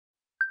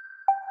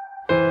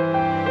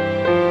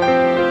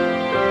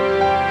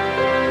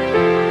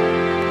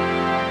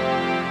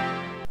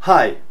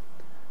Hi,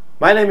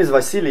 my name is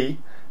Vasily,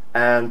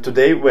 and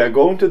today we are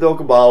going to talk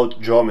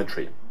about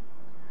geometry.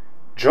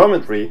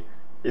 Geometry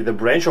is a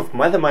branch of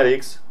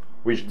mathematics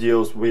which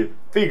deals with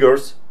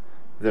figures,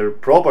 their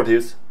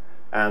properties,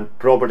 and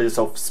properties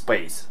of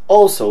space.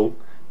 Also,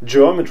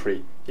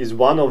 geometry is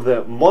one of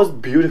the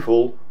most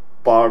beautiful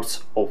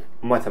parts of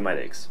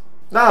mathematics.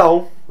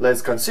 Now,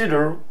 let's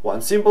consider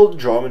one simple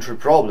geometry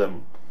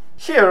problem.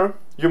 Here,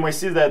 you may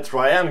see that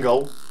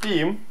triangle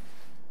P,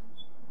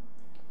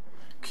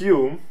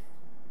 Q,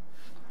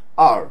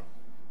 R.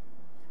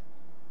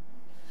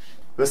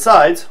 The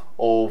sides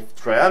of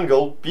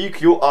triangle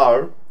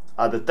PQR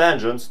are the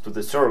tangents to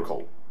the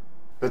circle.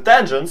 The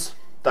tangents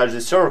touch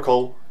the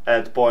circle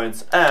at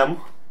points M,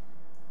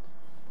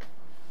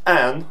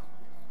 N,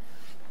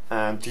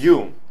 and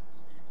U.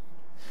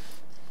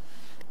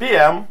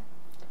 PM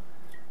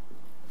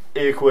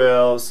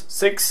equals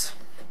 6,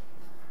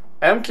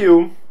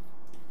 MQ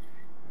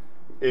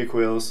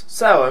equals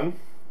 7,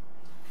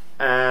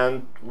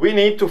 and we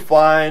need to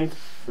find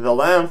the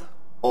length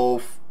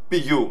of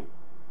PU.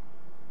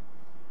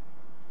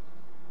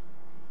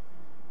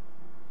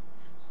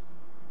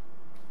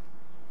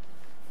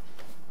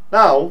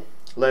 Now,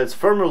 let's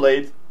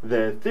formulate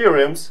the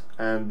theorems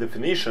and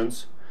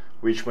definitions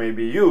which may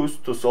be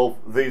used to solve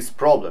this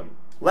problem.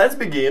 Let's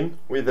begin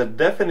with the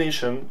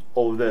definition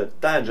of the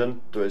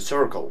tangent to a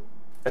circle.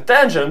 A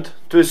tangent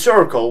to a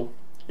circle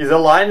is a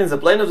line in the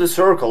plane of the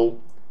circle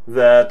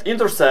that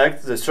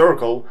intersects the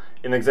circle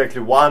in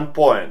exactly one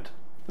point.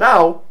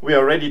 Now we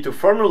are ready to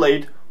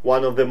formulate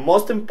one of the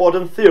most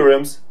important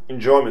theorems in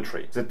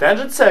geometry. The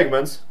tangent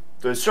segments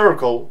to a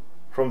circle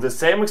from the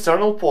same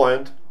external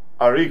point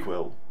are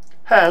equal.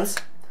 Hence,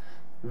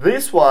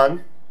 this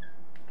one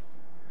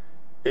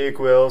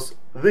equals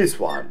this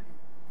one.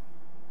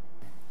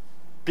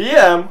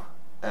 PM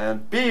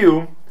and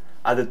PU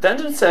are the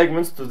tangent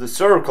segments to the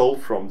circle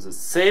from the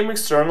same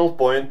external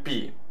point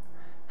P.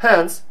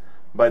 Hence,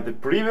 by the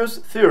previous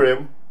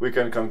theorem, we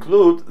can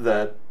conclude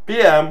that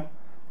PM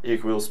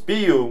equals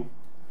PU,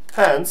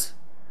 hence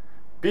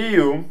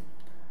PU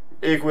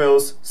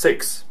equals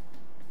 6.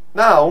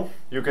 Now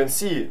you can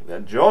see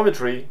that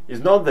geometry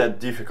is not that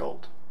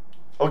difficult.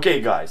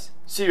 Okay guys,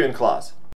 see you in class.